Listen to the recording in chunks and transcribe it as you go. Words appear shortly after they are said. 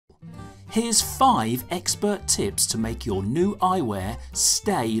Here's 5 expert tips to make your new eyewear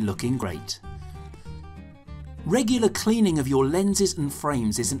stay looking great. Regular cleaning of your lenses and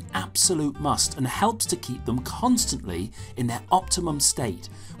frames is an absolute must and helps to keep them constantly in their optimum state,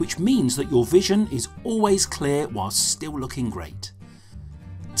 which means that your vision is always clear while still looking great.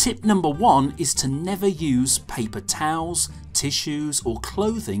 Tip number 1 is to never use paper towels, tissues or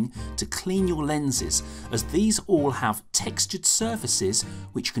clothing to clean your lenses, as these all have textured surfaces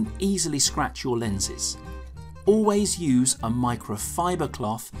which can easily scratch your lenses. Always use a microfiber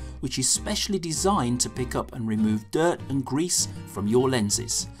cloth which is specially designed to pick up and remove dirt and grease from your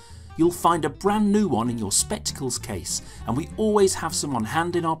lenses. You'll find a brand new one in your spectacles case, and we always have some on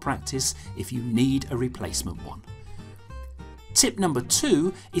hand in our practice if you need a replacement one. Tip number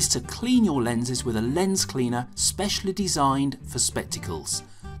 2 is to clean your lenses with a lens cleaner specially designed for spectacles.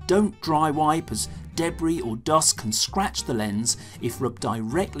 Don't dry wipe, as debris or dust can scratch the lens if rubbed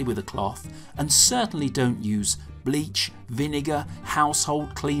directly with a cloth, and certainly don't use bleach, vinegar,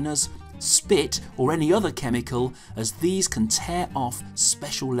 household cleaners, spit or any other chemical, as these can tear off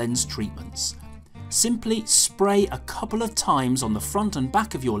special lens treatments. Simply spray a couple of times on the front and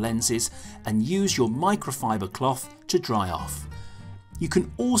back of your lenses and use your microfiber cloth to dry off. You can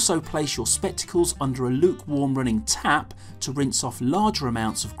also place your spectacles under a lukewarm running tap to rinse off larger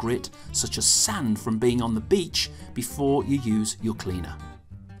amounts of grit, such as sand from being on the beach, before you use your cleaner.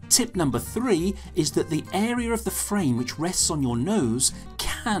 Tip number 3 is that the area of the frame which rests on your nose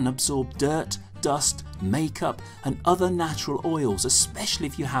can absorb dirt, dust, makeup and other natural oils, especially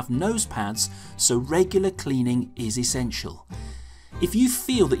if you have nose pads, so regular cleaning is essential. If you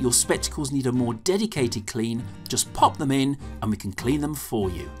feel that your spectacles need a more dedicated clean, just pop them in and we can clean them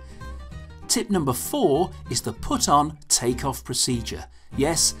for you. Tip number 4 is the put on, take off procedure.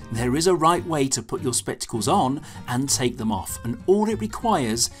 Yes, there is a right way to put your spectacles on and take them off, and all it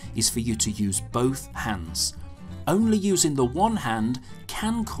requires is for you to use both hands. Only using the one hand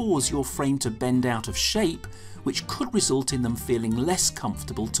can cause your frame to bend out of shape, which could result in them feeling less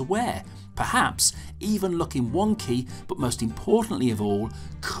comfortable to wear, perhaps even looking wonky, but most importantly of all,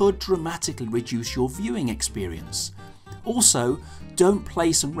 could dramatically reduce your viewing experience. Also, don't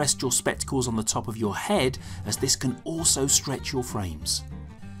place and rest your spectacles on the top of your head, as this can also stretch your frames.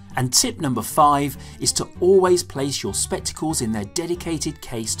 And tip number 5 is to always place your spectacles in their dedicated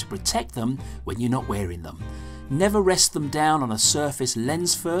case to protect them when you're not wearing them. Never rest them down on a surface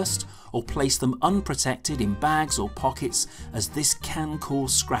lens first, or place them unprotected in bags or pockets, as this can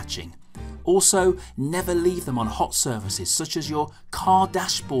cause scratching. Also, never leave them on hot surfaces such as your car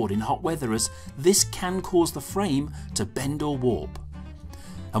dashboard in hot weather, as this can cause the frame to bend or warp.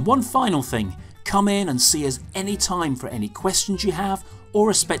 And one final thing, come in and see us anytime for any questions you have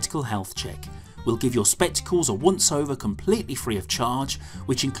or a spectacle health check. We'll give your spectacles a once over completely free of charge,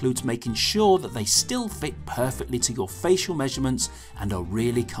 which includes making sure that they still fit perfectly to your facial measurements and are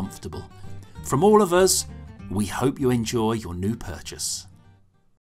really comfortable. From all of us, we hope you enjoy your new purchase.